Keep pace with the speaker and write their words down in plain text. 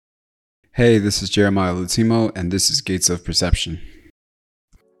Hey, this is Jeremiah Lutimo, and this is Gates of Perception.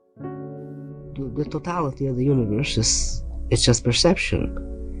 The totality of the universe it's just perception,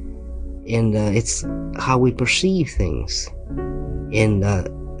 and it's how we perceive things, and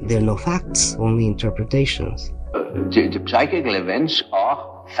there are no facts, only interpretations. The psychical events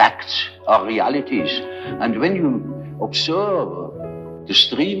are facts, are realities, and when you observe the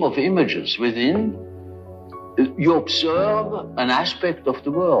stream of images within, you observe an aspect of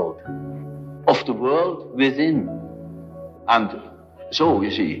the world within. And so,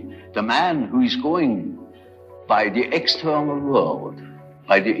 you see, the man who is going by the external world,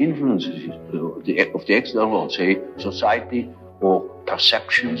 by the influences of the external world, say society or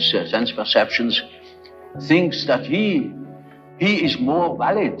perceptions, sense perceptions, thinks that he is more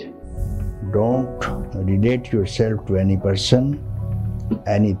valid. Don't relate yourself to any person,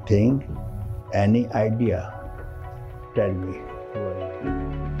 anything, any idea. Tell me.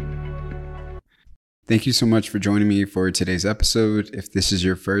 Thank you so much for joining me for today's episode. If this is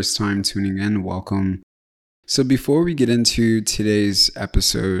your first time tuning in, welcome. So before we get into today's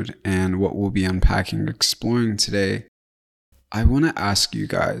episode and what we'll be unpacking and exploring today, I want to ask you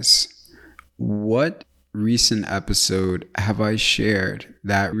guys, what recent episode have I shared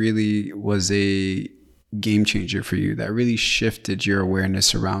that really was a game changer for you, that really shifted your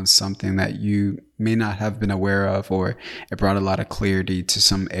awareness around something that you may not have been aware of, or it brought a lot of clarity to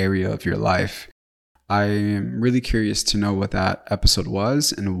some area of your life? I am really curious to know what that episode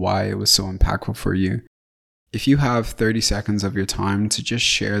was and why it was so impactful for you. If you have 30 seconds of your time to just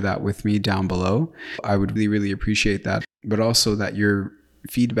share that with me down below, I would really, really appreciate that. But also that your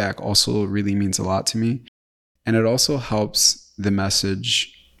feedback also really means a lot to me. And it also helps the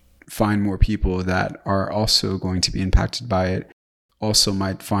message find more people that are also going to be impacted by it, also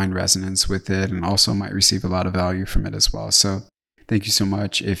might find resonance with it, and also might receive a lot of value from it as well. So thank you so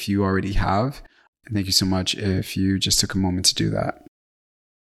much if you already have. And thank you so much if you just took a moment to do that.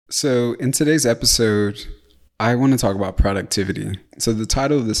 So in today's episode, I want to talk about productivity. So the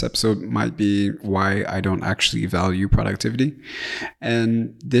title of this episode might be Why I Don't Actually Value Productivity.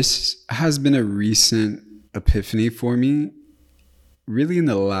 And this has been a recent epiphany for me, really in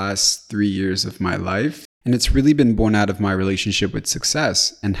the last 3 years of my life. And it's really been born out of my relationship with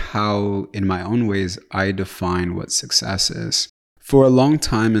success and how, in my own ways, I define what success is. For a long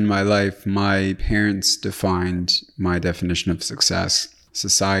time in my life, my parents defined my definition of success.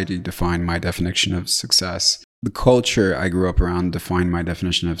 Society defined my definition of success. The culture I grew up around defined my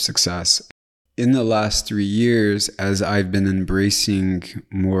definition of success. In the last 3 years, as I've been embracing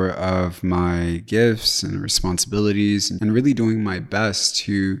more of my gifts and responsibilities and really doing my best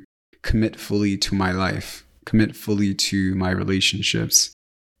to commit fully to my life, commit fully to my relationships.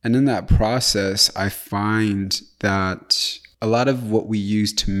 And in that process, I find that a lot of what we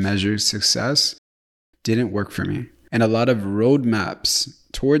use to measure success didn't work for me. And a lot of roadmaps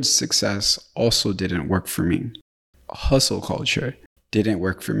towards success also didn't work for me. Hustle culture didn't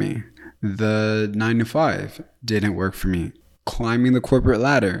work for me. The 9 to 5 didn't work for me. Climbing the corporate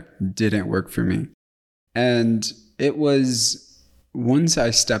ladder didn't work for me. And it was once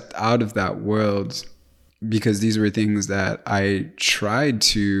I stepped out of that world, because these were things that I tried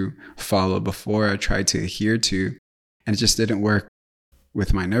to follow before, I tried to adhere to, and it just didn't work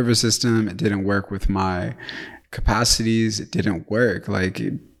with my nervous system. It didn't work with my capacities. It didn't work.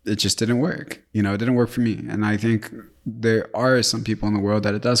 It just didn't work. It didn't work for me. And I think there are some people in the world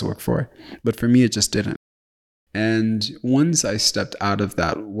that it does work for, but for me, it just didn't. And once I stepped out of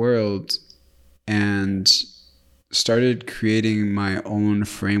that world and started creating my own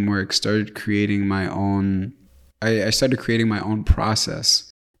framework, started creating my own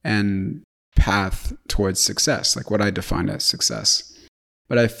process and path towards success, like what I define as success.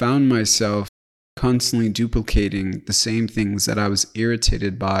 But I found myself constantly duplicating the same things that I was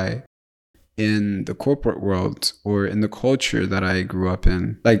irritated by in the corporate world or in the culture that I grew up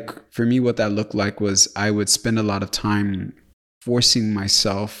in. Like for me, what that looked like was I would spend a lot of time forcing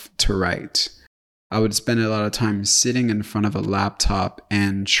myself to write. I would spend a lot of time sitting in front of a laptop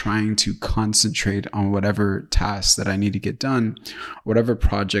and trying to concentrate on whatever task that I need to get done, whatever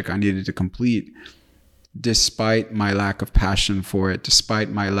project I needed to complete, despite my lack of passion for it, despite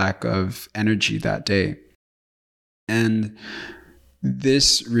my lack of energy that day. And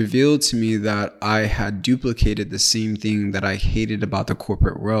this revealed to me that I had duplicated the same thing that I hated about the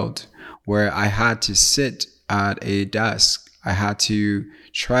corporate world, where I had to sit at a desk. I had to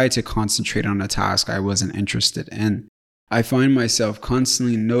try to concentrate on a task I wasn't interested in. I find myself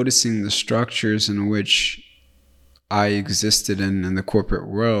constantly noticing the structures in which I existed in the corporate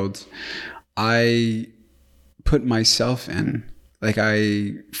world. I put myself in Like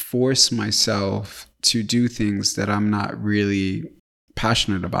I force myself to do things that I'm not really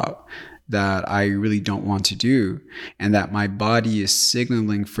passionate about, that I really don't want to do, and that my body is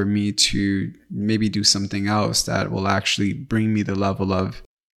signaling for me to maybe do something else that will actually bring me the level of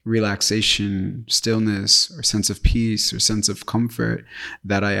relaxation, stillness, or sense of peace or sense of comfort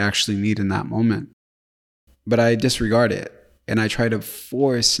that I actually need in that moment. But I disregard it, and I try to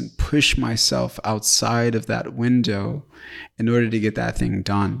force and push myself outside of that window in order to get that thing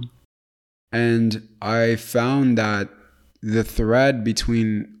done. And I found that the thread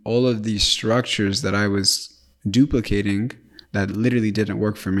between all of these structures that I was duplicating that literally didn't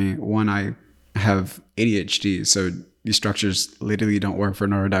work for me. One, I have ADHD, so these structures literally don't work for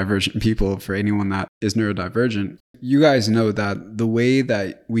neurodivergent people. For anyone that is neurodivergent, you guys know that the way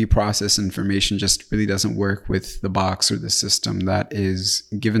that we process information just really doesn't work with the box or the system that is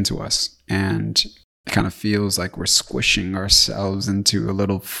given to us. And it kind of feels like we're squishing ourselves into a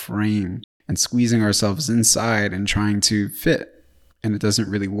little frame and squeezing ourselves inside and trying to fit. And it doesn't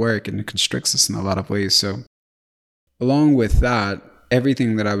really work, and it constricts us in a lot of ways. So along with that,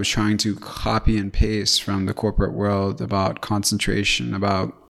 everything that I was trying to copy and paste from the corporate world about concentration,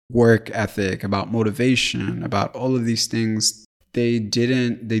 about work ethic, about motivation, about all of these things, they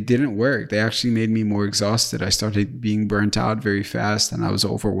didn't work. They actually made me more exhausted. I started being burnt out very fast, and I was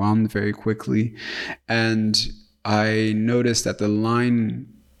overwhelmed very quickly. And I noticed that the line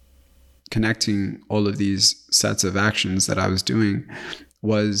connecting all of these sets of actions that I was doing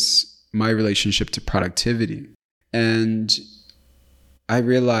was my relationship to productivity. And I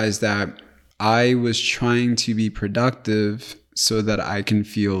realized that I was trying to be productive so that I can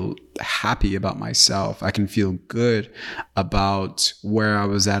feel happy about myself. I can feel good about where I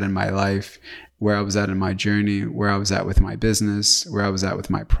was at in my life, where I was at in my journey, where I was at with my business, where I was at with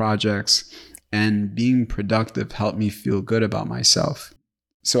my projects. And being productive helped me feel good about myself.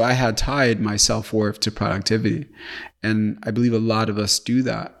 So I had tied my self-worth to productivity. And I believe a lot of us do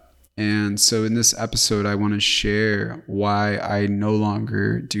that. And so in this episode, I want to share why I no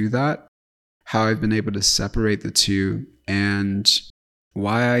longer do that, how I've been able to separate the two, and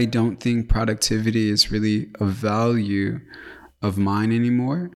why I don't think productivity is really a value of mine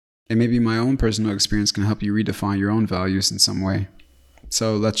anymore. And maybe my own personal experience can help you redefine your own values in some way.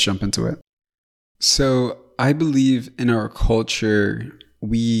 So let's jump into it. So I believe in our culture,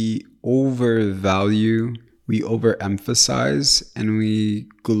 we overvalue, we overemphasize, and we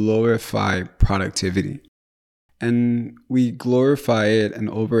glorify productivity. And we glorify it and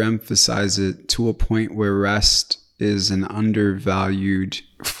overemphasize it to a point where rest is an undervalued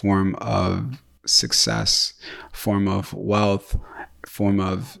form of success, form of wealth, form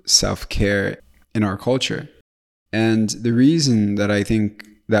of self-care in our culture. And the reason that I think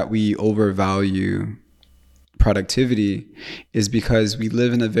that we overvalue productivity is because we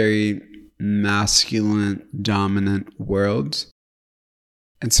live in a very masculine dominant world.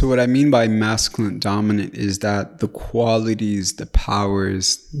 And so what I mean by masculine dominant is that the qualities, the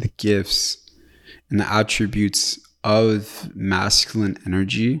powers, the gifts, and the attributes of masculine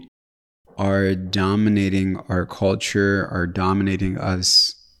energy are dominating our culture, are dominating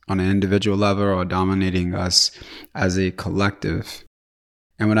us on an individual level, or dominating us as a collective.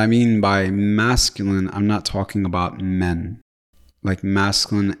 And what I mean by masculine, I'm not talking about men. Like,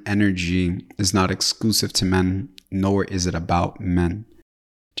 masculine energy is not exclusive to men, nor is it about men.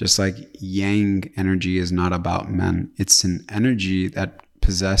 Just like yang energy is not about men. It's an energy that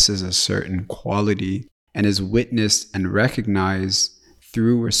possesses a certain quality and is witnessed and recognized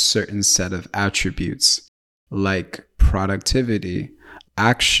through a certain set of attributes, like productivity,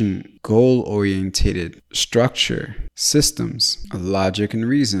 action, goal-oriented, structure, systems, logic, and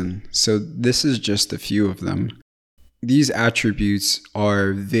reason. So this is just a few of them. These attributes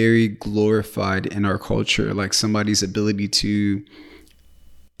are very glorified in our culture, like somebody's ability to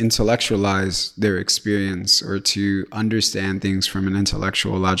intellectualize their experience or to understand things from an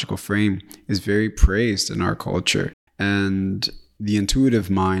intellectual, logical frame is very praised in our culture. And the intuitive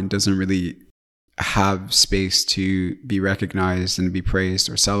mind doesn't really have space to be recognized and be praised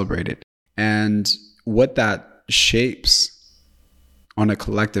or celebrated. And what that shapes on a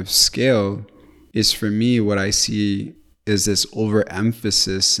collective scale is, for me, what I see is this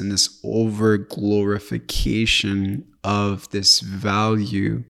overemphasis and this over-glorification of this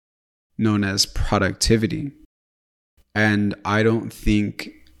value known as productivity. And I don't think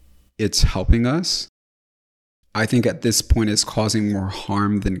it's helping us. I think at this point it's causing more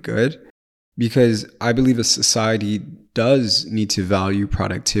harm than good, because I believe a society does need to value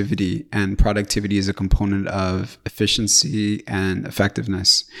productivity, and productivity is a component of efficiency and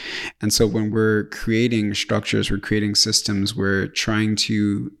effectiveness. And so when we're creating structures, we're creating systems, we're trying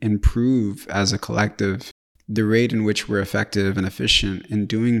to improve as a collective the rate in which we're effective and efficient in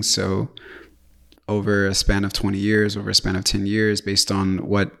doing so over a span of 20 years, over a span of 10 years, based on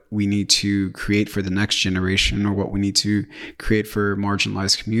what we need to create for the next generation or what we need to create for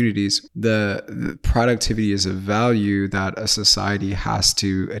marginalized communities. The productivity is a value that a society has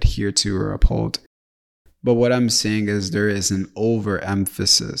to adhere to or uphold. But what I'm saying is there is an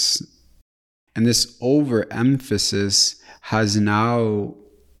overemphasis. And this overemphasis has now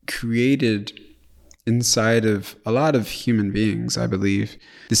created inside of a lot of human beings, I believe,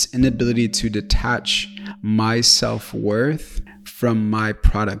 this inability to detach my self-worth from my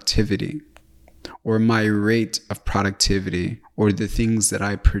productivity or my rate of productivity or the things that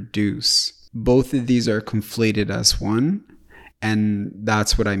I produce. Both of these are conflated as one. And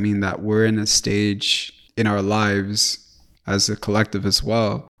that's what I mean, that we're in a stage in our lives as a collective as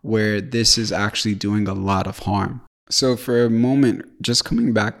well, where this is actually doing a lot of harm. So for a moment, just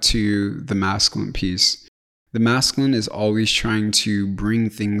coming back to the masculine piece, the masculine is always trying to bring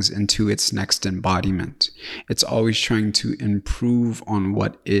things into its next embodiment. It's always trying to improve on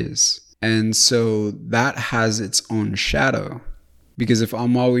what is. And so that has its own shadow, because if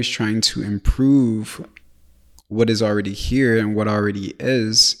I'm always trying to improve what is already here and what already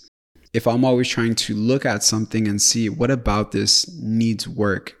is, if I'm always trying to look at something and see what about this needs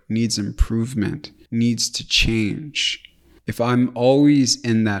work, needs improvement, needs to change. If I'm always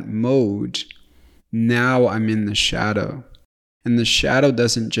in that mode, now I'm in the shadow. And the shadow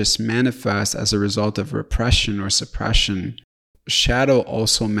doesn't just manifest as a result of repression or suppression. Shadow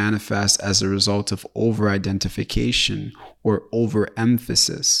also manifests as a result of over-identification or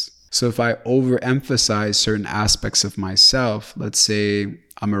overemphasis. So if I overemphasize certain aspects of myself, let's say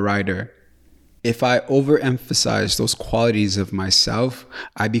I'm a writer, if I overemphasize those qualities of myself,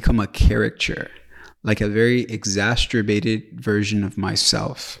 I become a caricature, like a very exacerbated version of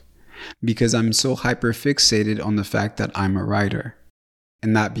myself, because I'm so hyperfixated on the fact that I'm a writer.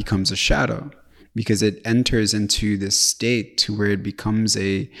 And that becomes a shadow, because it enters into this state to where it becomes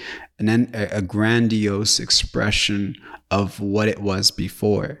a grandiose expression of what it was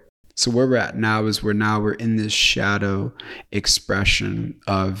before. So where we're at now is we're in this shadow expression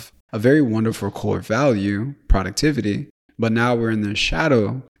of a very wonderful core value, productivity, but now we're in the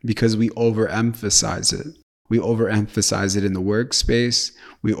shadow because we overemphasize it. We overemphasize it in the workspace,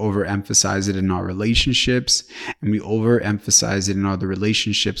 we overemphasize it in our relationships, and we overemphasize it in all the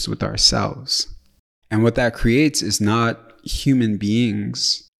relationships with ourselves. And what that creates is not human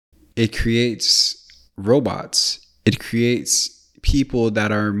beings. It creates robots. It creates people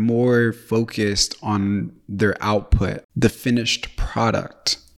that are more focused on their output, the finished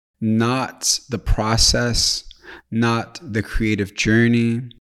product, not the process, not the creative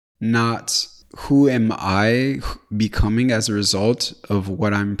journey, not who am I becoming as a result of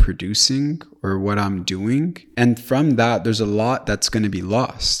what I'm producing or what I'm doing. And from that, there's a lot that's going to be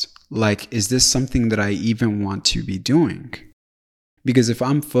lost. Like, is this something that I even want to be doing? Because if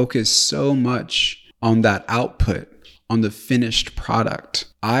I'm focused so much on that output, on the finished product,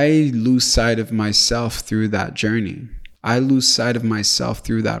 I lose sight of myself through that journey. I lose sight of myself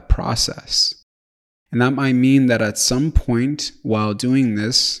through that process. And that might mean that at some point while doing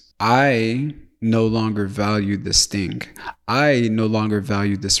this, I no longer value this thing. I no longer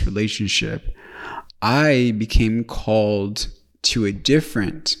value this relationship. I became called to a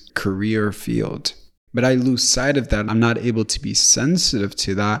different career field. But I lose sight of that. I'm not able to be sensitive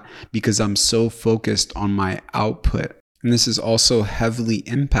to that because I'm so focused on my output. And this is also heavily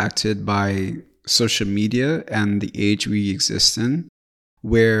impacted by social media and the age we exist in,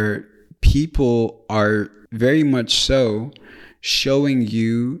 where people are very much so showing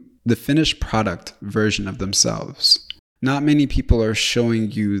you the finished product version of themselves. Not many people are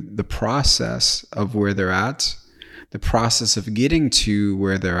showing you the process of where they're at, the process of getting to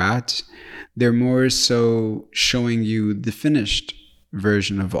where they're at. They're more so showing you the finished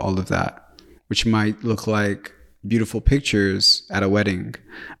version of all of that, which might look like beautiful pictures at a wedding,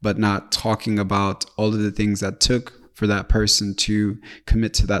 but not talking about all of the things that took for that person to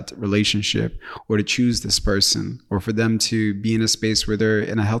commit to that relationship or to choose this person or for them to be in a space where they're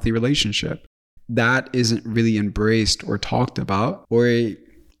in a healthy relationship. That isn't really embraced or talked about, or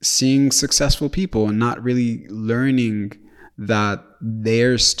seeing successful people and not really learning that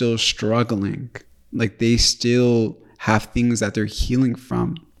they're still struggling, like they still have things that they're healing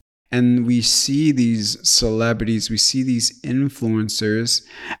from. And we see these celebrities, we see these influencers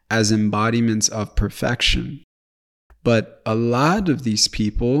as embodiments of perfection. But a lot of these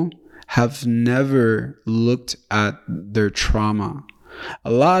people have never looked at their trauma.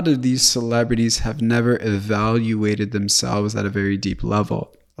 A lot of these celebrities have never evaluated themselves at a very deep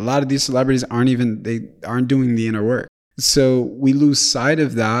level. A lot of these celebrities aren't doing the inner work. So we lose sight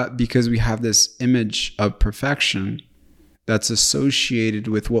of that because we have this image of perfection that's associated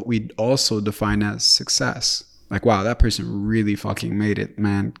with what we also define as success. Like, wow, that person really fucking made it,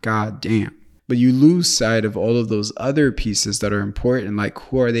 man. God damn. But you lose sight of all of those other pieces that are important, like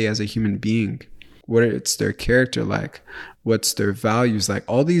who are they as a human being? What's their character like? What's their values like?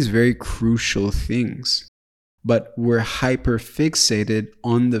 All these very crucial things. But we're hyper fixated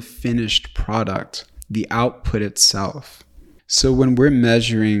on the finished product, the output itself. So when we're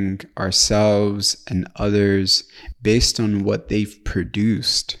measuring ourselves and others based on what they've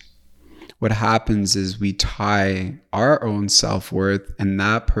produced, what happens is we tie our own self-worth and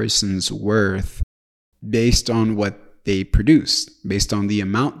that person's worth based on what they produce, based on the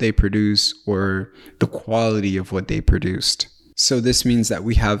amount they produce or the quality of what they produced. So this means that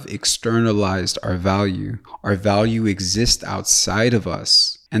we have externalized our value. Our value exists outside of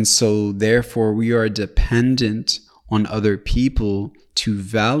us. And so therefore we are dependent on other people to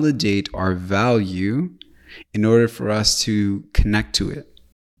validate our value in order for us to connect to it.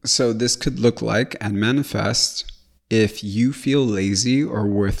 So this could look like and manifest if you feel lazy or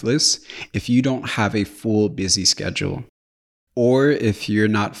worthless, if you don't have a full busy schedule, or if you're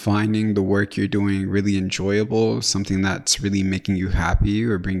not finding the work you're doing really enjoyable, something that's really making you happy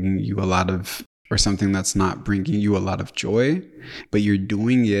or bringing you or something that's not bringing you a lot of joy, but you're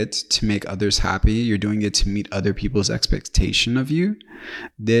doing it to make others happy, you're doing it to meet other people's expectation of you.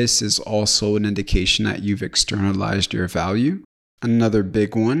 This is also an indication that you've externalized your value. Another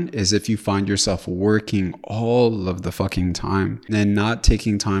big one is if you find yourself working all of the fucking time and not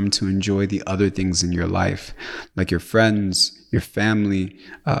taking time to enjoy the other things in your life, like your friends, your family,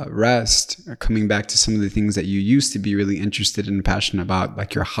 rest, coming back to some of the things that you used to be really interested and passionate about,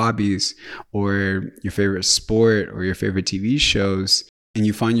 like your hobbies or your favorite sport or your favorite TV shows. And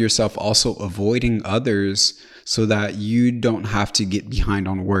you find yourself also avoiding others so that you don't have to get behind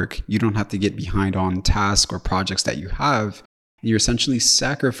on work. You don't have to get behind on tasks or projects that you have. You're essentially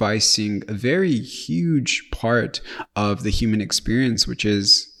sacrificing a very huge part of the human experience, which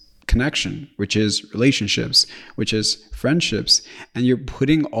is connection, which is relationships, which is friendships. And you're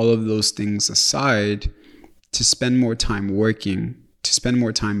putting all of those things aside to spend more time working, to spend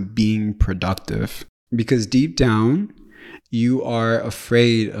more time being productive. Because deep down, you are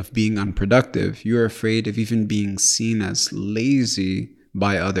afraid of being unproductive. You're afraid of even being seen as lazy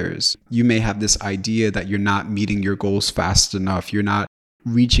by others. You may have this idea that you're not meeting your goals fast enough. You're not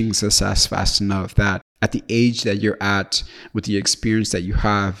reaching success fast enough, that at the age that you're at, with the experience that you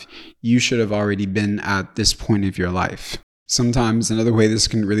have, you should have already been at this point of your life. Sometimes another way this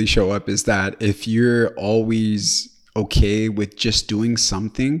can really show up is that if you're always okay with just doing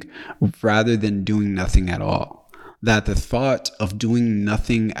something rather than doing nothing at all, that the thought of doing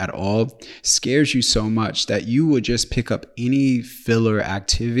nothing at all scares you so much that you will just pick up any filler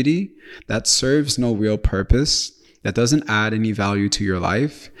activity that serves no real purpose, that doesn't add any value to your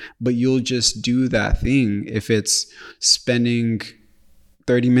life, but you'll just do that thing if it's spending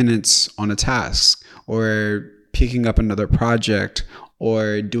 30 minutes on a task or picking up another project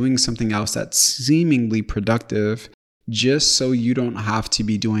or doing something else that's seemingly productive, just so you don't have to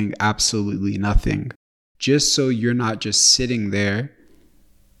be doing absolutely nothing. Just so you're not just sitting there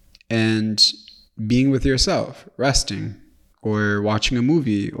and being with yourself, resting or watching a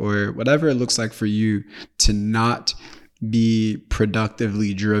movie or whatever it looks like for you to not be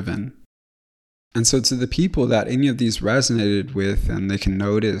productively driven. And so to the people that any of these resonated with and they can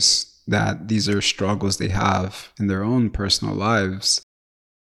notice that these are struggles they have in their own personal lives,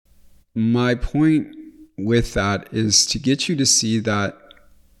 my point with that is to get you to see that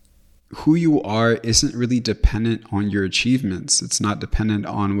who you are isn't really dependent on your achievements. It's not dependent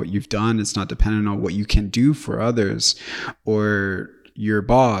on what you've done. It's not dependent on what you can do for others or your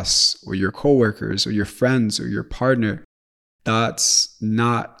boss or your coworkers or your friends or your partner. That's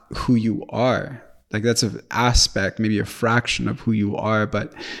not who you are. Like, that's an aspect, maybe a fraction of who you are,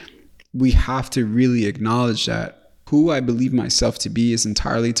 but we have to really acknowledge that who I believe myself to be is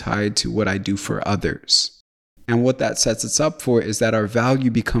entirely tied to what I do for others. And what that sets us up for is that our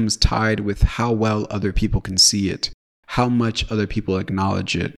value becomes tied with how well other people can see it, how much other people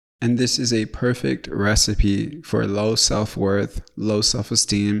acknowledge it. And this is a perfect recipe for low self-worth, low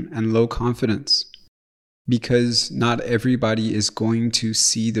self-esteem, and low confidence. because not everybody is going to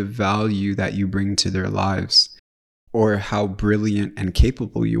see the value that you bring to their lives or how brilliant and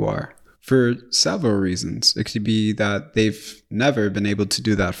capable you are for several reasons. It could be that they've never been able to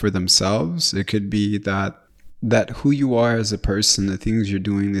do that for themselves. It could be that who you are as a person, the things you're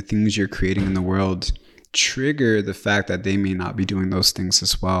doing, the things you're creating in the world trigger the fact that they may not be doing those things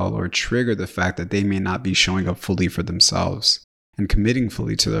as well, or trigger the fact that they may not be showing up fully for themselves and committing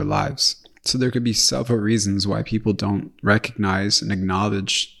fully to their lives. So there could be several reasons why people don't recognize and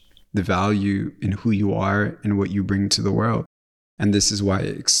acknowledge the value in who you are and what you bring to the world. And this is why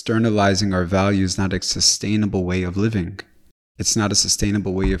externalizing our value is not a sustainable way of living. It's not a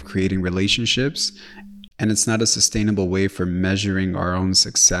sustainable way of creating relationships, and it's not a sustainable way for measuring our own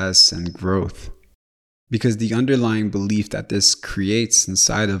success and growth. Because the underlying belief that this creates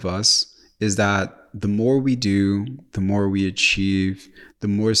inside of us is that the more we do, the more we achieve, the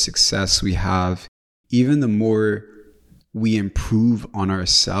more success we have, even the more we improve on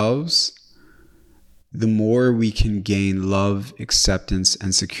ourselves, the more we can gain love, acceptance,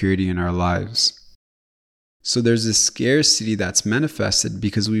 and security in our lives. So there's a scarcity that's manifested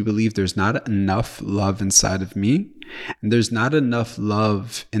because we believe there's not enough love inside of me, and there's not enough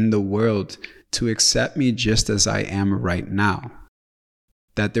love in the world to accept me just as I am right now.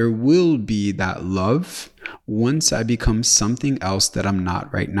 That there will be that love once I become something else that I'm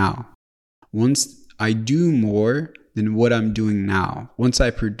not right now. Once I do more than what I'm doing now, once I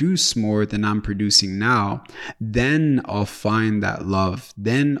produce more than I'm producing now, then I'll find that love.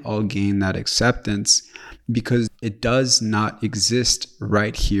 Then I'll gain that acceptance, because it does not exist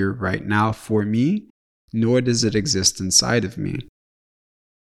right here, right now for me, nor does it exist inside of me.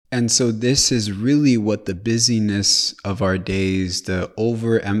 And so this is really what the busyness of our days, the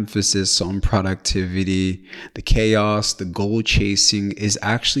overemphasis on productivity, the chaos, the goal chasing is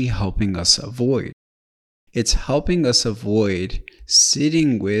actually helping us avoid. It's helping us avoid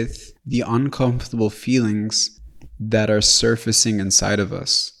sitting with the uncomfortable feelings that are surfacing inside of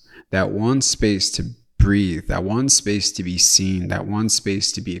us, that want space to breathe, that want space to be seen, that want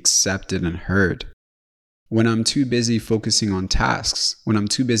space to be accepted and heard. When I'm too busy focusing on tasks, when I'm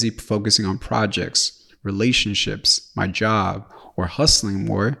too busy focusing on projects, relationships, my job, or hustling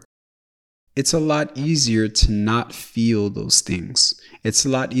more, it's a lot easier to not feel those things. It's a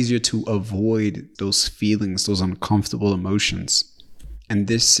lot easier to avoid those feelings, those uncomfortable emotions. And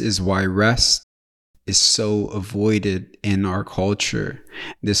this is why rest is so avoided in our culture.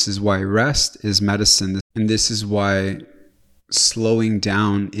 This is why rest is medicine. And this is why slowing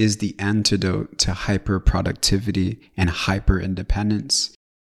down is the antidote to hyper-productivity and hyper-independence,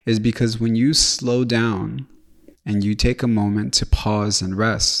 is because when you slow down and you take a moment to pause and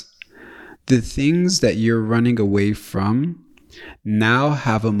rest, the things that you're running away from now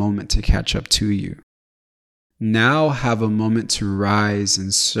have a moment to catch up to you. Now have a moment to rise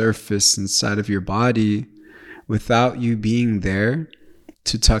and surface inside of your body without you being there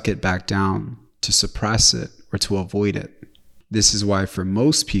to tuck it back down, to suppress it, or to avoid it. This is why for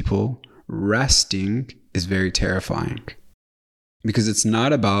most people, resting is very terrifying. Because it's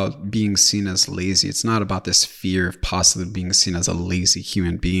not about being seen as lazy. It's not about this fear of possibly being seen as a lazy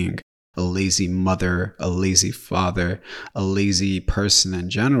human being, a lazy mother, a lazy father, a lazy person in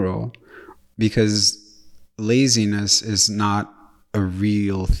general. Because laziness is not a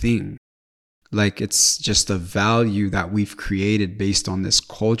real thing. Like, it's just a value that we've created based on this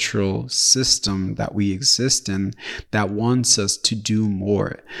cultural system that we exist in, that wants us to do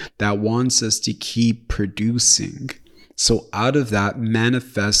more, that wants us to keep producing. So out of that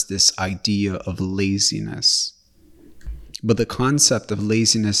manifests this idea of laziness. But the concept of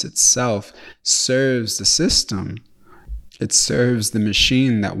laziness itself serves the system. It serves the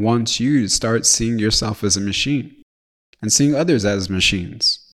machine that wants you to start seeing yourself as a machine and seeing others as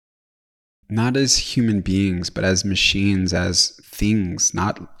machines. Not as human beings, but as machines, as things,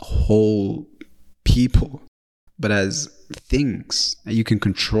 not whole people, but as things that you can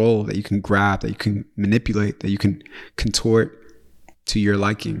control, that you can grab, that you can manipulate, that you can contort to your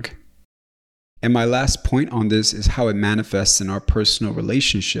liking. And my last point on this is how it manifests in our personal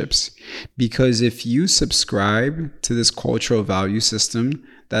relationships. Because if you subscribe to this cultural value system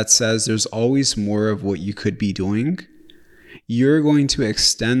that says there's always more of what you could be doing, you're going to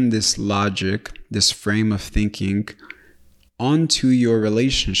extend this logic, this frame of thinking, onto your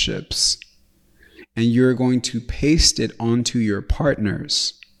relationships. And you're going to paste it onto your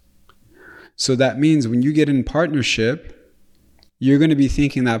partners. So that means when you get in partnership, you're going to be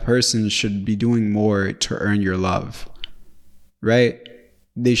thinking that person should be doing more to earn your love, right?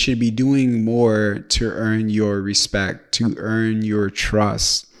 They should be doing more to earn your respect, to earn your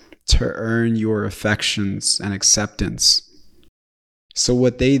trust, to earn your affections and acceptance. So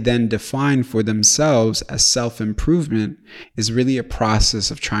what they then define for themselves as self-improvement is really a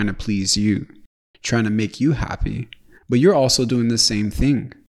process of trying to please you, trying to make you happy. But you're also doing the same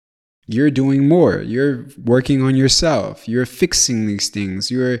thing. You're doing more. You're working on yourself. You're fixing these things.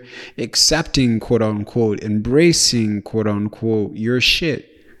 You're accepting, quote unquote, embracing, quote unquote, your shit,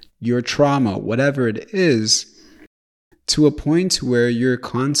 your trauma, whatever it is, to a point where you're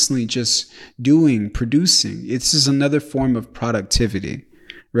constantly just doing, producing. This is another form of productivity,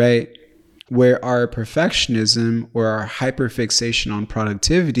 right? Where our perfectionism or our hyperfixation on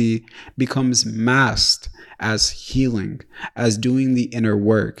productivity becomes masked as healing, as doing the inner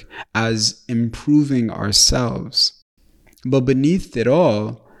work, as improving ourselves. But beneath it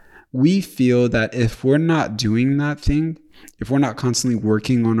all, we feel that if we're not doing that thing, if we're not constantly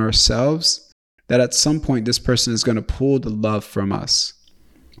working on ourselves, that at some point this person is going to pull the love from us,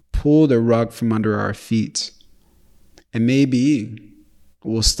 pull the rug from under our feet, and maybe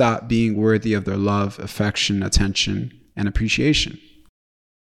we'll stop being worthy of their love, affection, attention, and appreciation.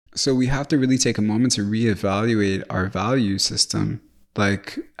 So we have to really take a moment to reevaluate our value system.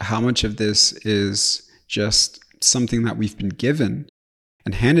 Like, how much of this is just something that we've been given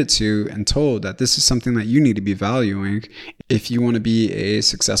and handed to and told that this is something that you need to be valuing if you want to be a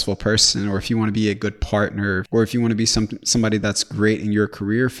successful person, or if you want to be a good partner, or if you want to be somebody that's great in your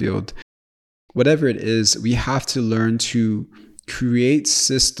career field. Whatever it is, we have to learn to create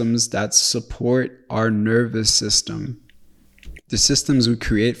systems that support our nervous system. The systems we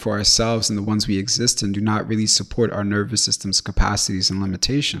create for ourselves and the ones we exist in do not really support our nervous system's capacities and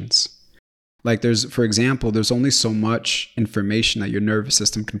limitations. Like for example, there's only so much information that your nervous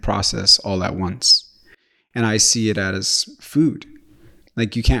system can process all at once. And I see it as food.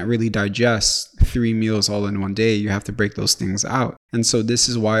 Like, you can't really digest 3 meals all in one day. You have to break those things out. And so this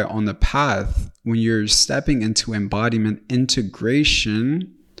is why on the path, when you're stepping into embodiment,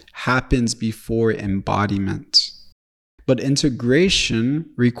 integration happens before embodiment. But integration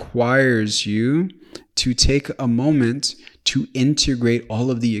requires you to take a moment to integrate all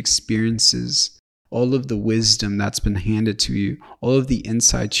of the experiences, all of the wisdom that's been handed to you, all of the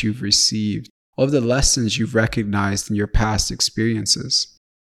insights you've received, all of the lessons you've recognized in your past experiences.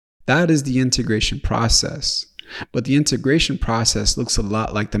 That is the integration process. But the integration process looks a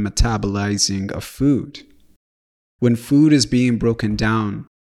lot like the metabolizing of food. When food is being broken down,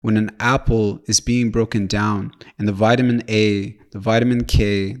 when an apple is being broken down, and the vitamin A, the vitamin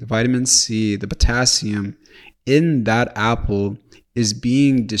K, the vitamin C, the potassium in that apple is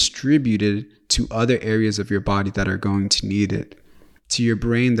being distributed to other areas of your body that are going to need it, to your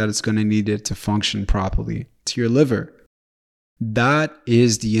brain that is going to need it to function properly, to your liver. That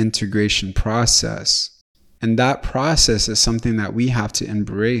is the integration process. And that process is something that we have to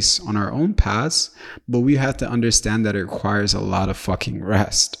embrace on our own paths, but we have to understand that it requires a lot of fucking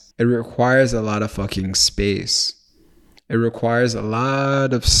rest. It requires a lot of fucking space. It requires a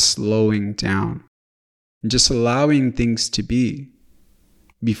lot of slowing down and just allowing things to be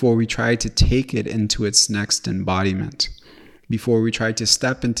before we try to take it into its next embodiment, before we try to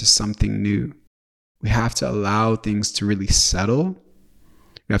step into something new. We have to allow things to really settle.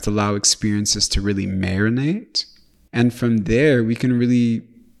 We have to allow experiences to really marinate. And from there, we can really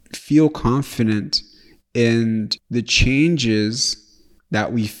feel confident in the changes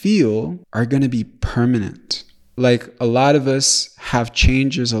that we feel are going to be permanent. Like, a lot of us have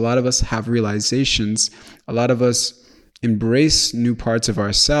changes, a lot of us have realizations, a lot of us embrace new parts of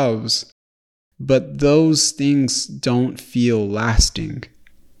ourselves, but those things don't feel lasting.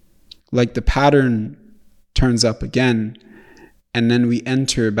 Like, the pattern turns up again, and then we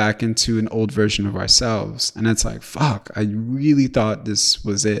enter back into an old version of ourselves. And it's like, fuck, I really thought this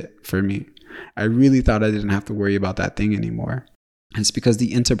was it for me. I really thought I didn't have to worry about that thing anymore. And it's because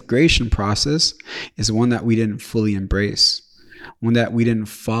the integration process is one that we didn't fully embrace, one that we didn't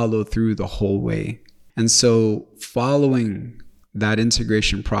follow through the whole way. And so following that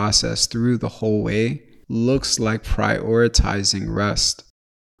integration process through the whole way looks like prioritizing rest,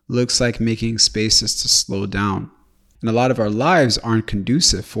 looks like making spaces to slow down. And a lot of our lives aren't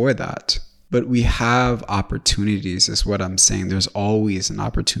conducive for that. But we have opportunities, is what I'm saying. There's always an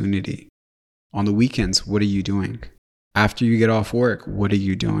opportunity. On the weekends, what are you doing? After you get off work, what are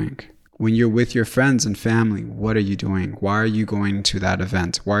you doing? When you're with your friends and family, what are you doing? Why are you going to that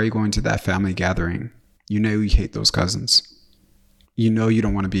event? Why are you going to that family gathering? You know you hate those cousins. You know you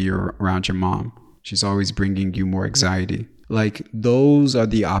don't want to be around your mom. She's always bringing you more anxiety. Like, those are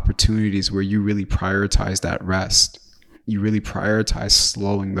the opportunities where you really prioritize that rest. You really prioritize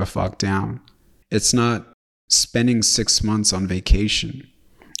slowing the fuck down. It's not spending 6 months on vacation.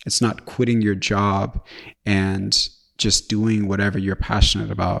 It's not quitting your job and just doing whatever you're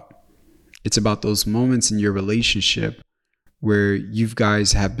passionate about. It's about those moments in your relationship where you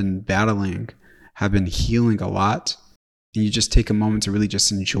guys have been battling, have been healing a lot, and you just take a moment to really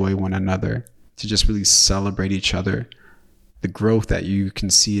just enjoy one another, to just really celebrate each other, the growth that you can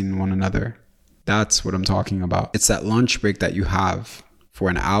see in one another. That's what I'm talking about. It's that lunch break that you have for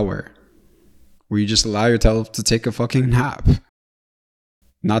an hour where you just allow yourself to take a fucking nap.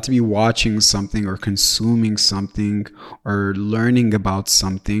 Not to be watching something or consuming something or learning about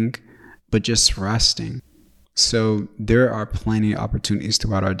something, but just resting. So there are plenty of opportunities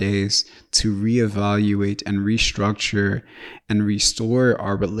throughout our days to reevaluate and restructure and restore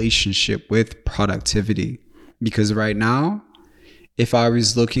our relationship with productivity. Because right now, if I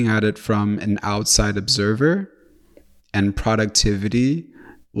was looking at it from an outside observer and productivity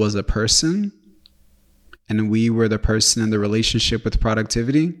was a person and we were the person in the relationship with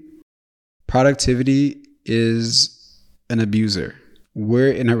productivity, productivity is an abuser.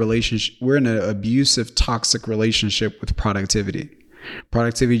 We're in a relationship, we're in an abusive, toxic relationship with productivity.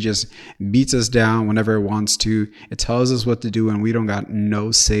 Productivity just beats us down whenever it wants to. It tells us what to do and we don't got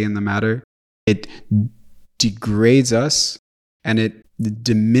no say in the matter. It degrades us and it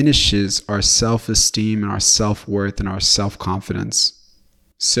diminishes our self-esteem and our self-worth and our self-confidence.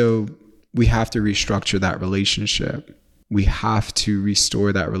 So we have to restructure that relationship. We have to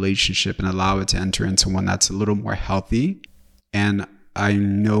restore that relationship and allow it to enter into one that's a little more healthy. And I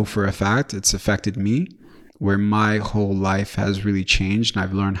know for a fact it's affected me, where my whole life has really changed and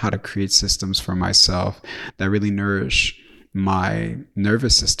I've learned how to create systems for myself that really nourish my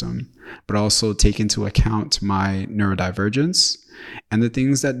nervous system, but also take into account my neurodivergence and the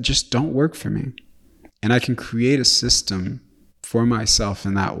things that just don't work for me. And I can create a system for myself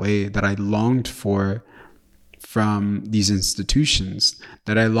in that way that I longed for from these institutions,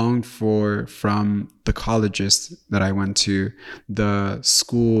 that I longed for from the colleges that I went to, the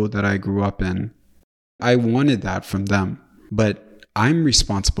school that I grew up in. I wanted that from them, but I'm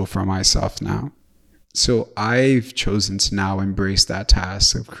responsible for myself now. So I've chosen to now embrace that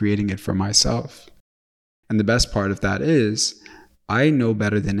task of creating it for myself. And the best part of that is I know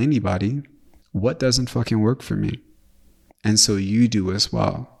better than anybody what doesn't fucking work for me. And so you do as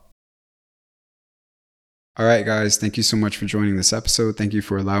well. All right, guys, thank you so much for joining this episode. Thank you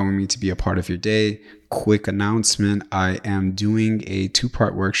for allowing me to be a part of your day. Quick announcement, I am doing a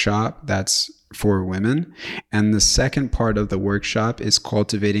 2-part workshop that's for women. And the second part of the workshop is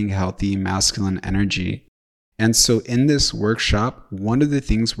cultivating healthy masculine energy. And so in this workshop, one of the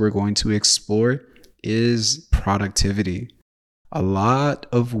things we're going to explore is productivity. A lot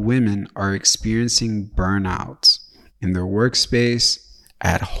of women are experiencing burnout in their workspace,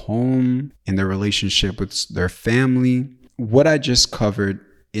 at home, in their relationship with their family. What I just covered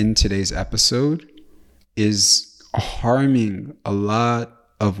in today's episode is harming a lot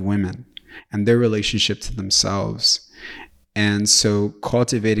of women and their relationship to themselves. And so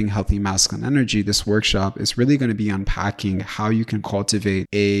cultivating healthy masculine energy, this workshop is really going to be unpacking how you can cultivate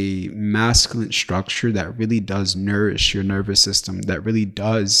a masculine structure that really does nourish your nervous system, that really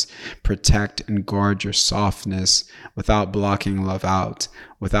does protect and guard your softness without blocking love out,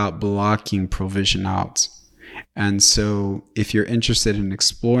 without blocking provision out. And so if you're interested in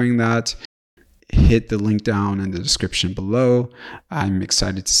exploring that, hit the link down in the description below. I'm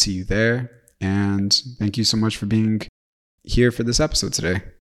excited to see you there. And thank you so much for being here for this episode today.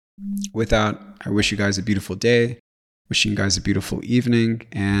 With that, I wish you guys a beautiful day, wishing you guys a beautiful evening,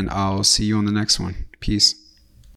 and I'll see you on the next one. Peace.